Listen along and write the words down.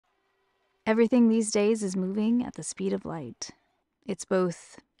Everything these days is moving at the speed of light. It's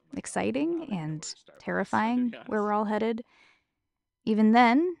both exciting and terrifying where we're all headed. Even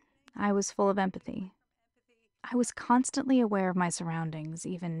then, I was full of empathy. I was constantly aware of my surroundings,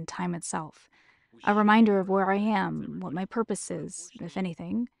 even time itself. A reminder of where I am, what my purpose is, if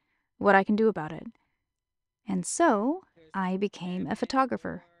anything, what I can do about it. And so, I became a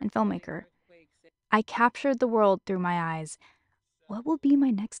photographer and filmmaker. I captured the world through my eyes. What will be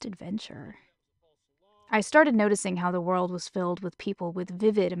my next adventure? I started noticing how the world was filled with people with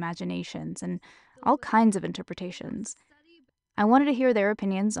vivid imaginations and all kinds of interpretations. I wanted to hear their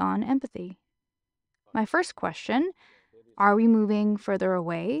opinions on empathy. My first question: are we moving further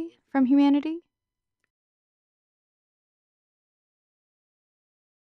away from humanity